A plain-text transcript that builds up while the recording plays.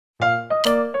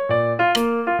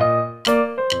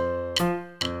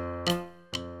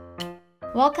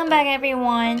Welcome back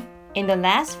everyone! In the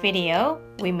last video,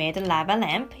 we made a lava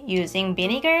lamp using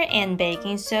vinegar and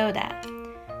baking soda.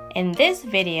 In this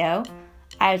video,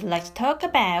 I would like to talk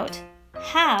about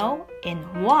how and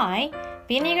why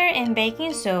vinegar and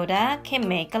baking soda can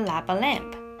make a lava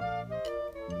lamp.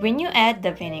 When you add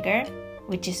the vinegar,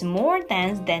 which is more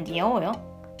dense than the oil,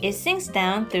 it sinks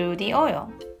down through the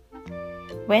oil.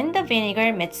 When the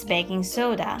vinegar meets baking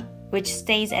soda, which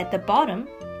stays at the bottom,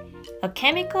 a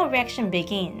chemical reaction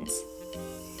begins.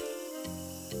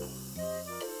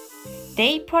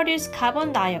 They produce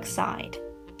carbon dioxide.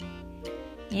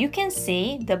 You can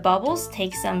see the bubbles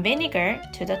take some vinegar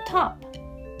to the top.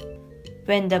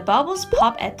 When the bubbles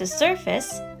pop at the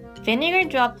surface, vinegar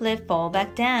droplets fall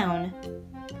back down.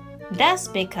 That's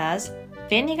because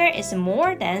vinegar is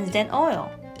more dense than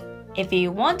oil. If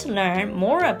you want to learn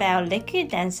more about liquid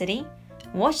density,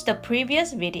 watch the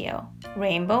previous video,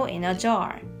 Rainbow in a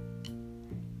Jar.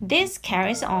 This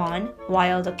carries on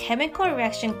while the chemical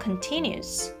reaction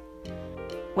continues.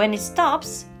 When it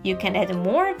stops, you can add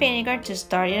more vinegar to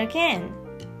start it again.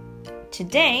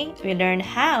 Today, we learn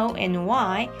how and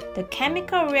why the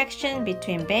chemical reaction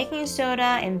between baking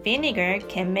soda and vinegar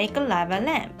can make a lava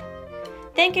lamp.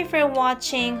 Thank you for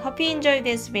watching. Hope you enjoyed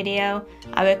this video.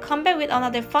 I will come back with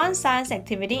another fun science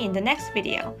activity in the next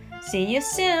video. See you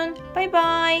soon. Bye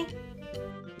bye.